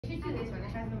do this one. It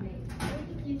has no name.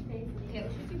 Okay,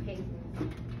 let's just do paisley.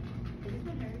 This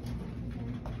one hurts.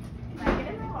 Can I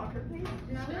get in my locker, please?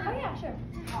 Oh yeah, sure.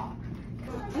 Oh.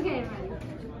 Okay, I'm ready.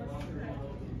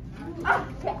 Oh,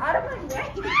 get out of my way!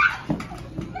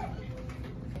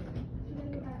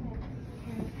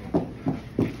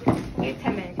 We have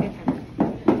 10 minutes.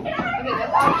 Okay,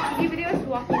 let's keep video us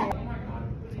walking in.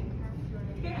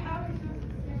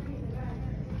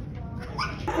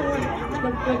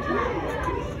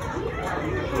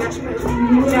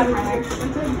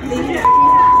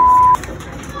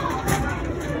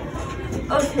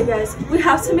 Okay guys, we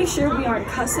have to make sure we aren't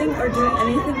cussing or doing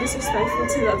anything disrespectful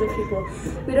to the other people.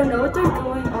 We don't know what they're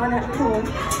going on at home,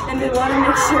 and we want to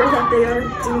make sure that they are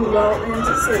doing well and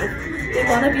safe. They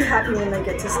want to be happy when they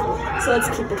get to school, so let's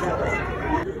keep it that way.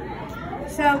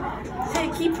 So to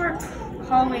keep our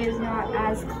hallways not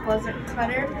as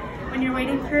clutter, when you're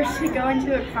waiting for us to go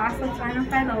into a class, let's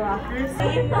identify the lockers.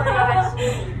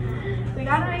 We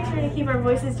gotta make sure to keep our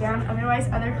voices down, otherwise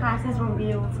other classes won't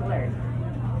be able to learn.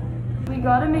 We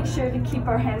gotta make sure to keep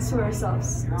our hands to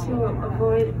ourselves to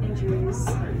avoid injuries.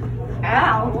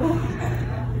 Ow!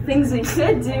 Things we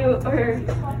could do are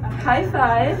high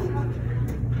five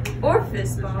or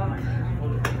fist bump.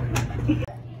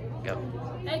 Go.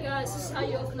 Hey guys, this is how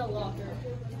you open a locker.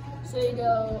 So you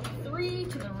go 3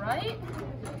 to the right,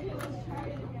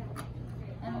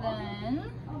 and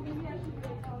then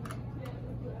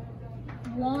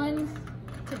 1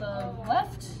 to the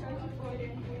left,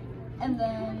 and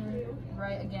then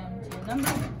right again to your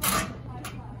number.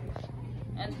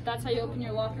 And that's how you open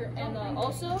your locker. And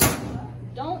also,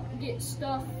 don't get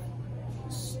stuck,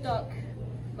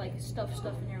 like stuff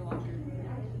in your locker.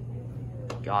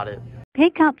 Got it.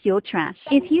 Pick up your trash.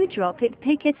 If you drop it,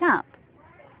 pick it up.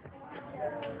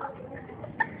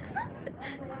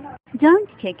 Don't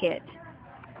kick it.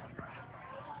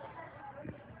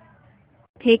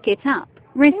 Pick it up.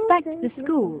 Respect the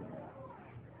school.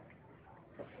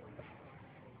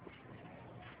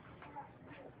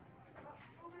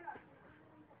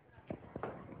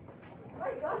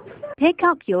 Pick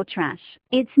up your trash.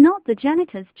 It's not the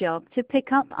janitor's job to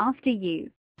pick up after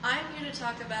you. I'm here to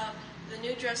talk about the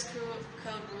new dress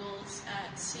code rules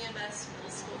at CMS Middle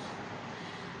School.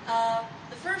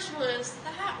 The first rule is the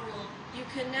hat rule. You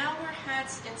can now wear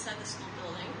hats inside the school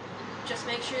building. Just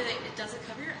make sure that it doesn't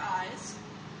cover your eyes.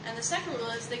 And the second rule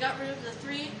is they got rid of the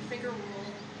 3-finger rule.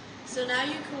 So now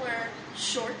you can wear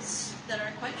shorts that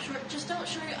are quite short. Just don't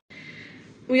show your eyes.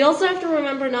 We also have to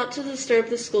remember not to disturb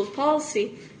the school's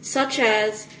policy, such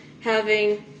as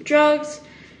having drugs,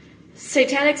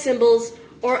 satanic symbols,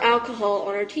 or alcohol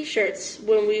on our t-shirts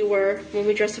when we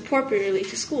dress appropriately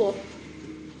to school.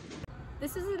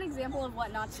 This is an example of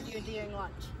what not to do during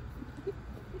lunch.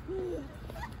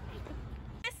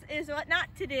 This is what not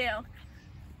to do.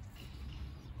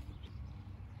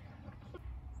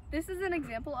 This is an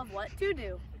example of what to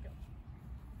do.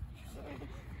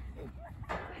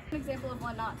 An example of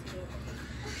what not to do.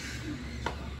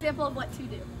 Example of what to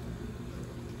do.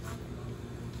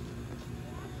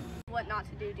 What not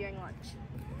to do during lunch.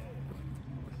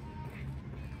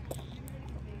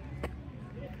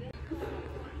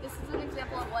 This is an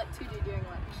example of what to do during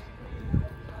lunch.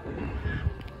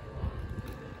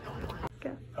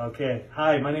 Okay,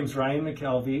 hi, my name is Ryan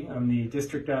McKelvey. I'm the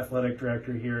District Athletic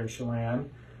Director here in Chelan.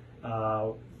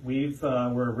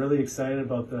 We're really excited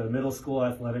about the middle school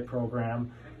athletic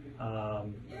program.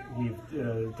 We've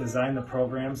designed the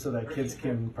program so that kids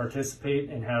can participate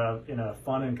and have in a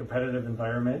fun and competitive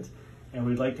environment. And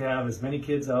we'd like to have as many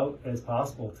kids out as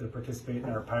possible to participate in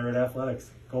our Pirate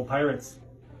Athletics. Go Pirates!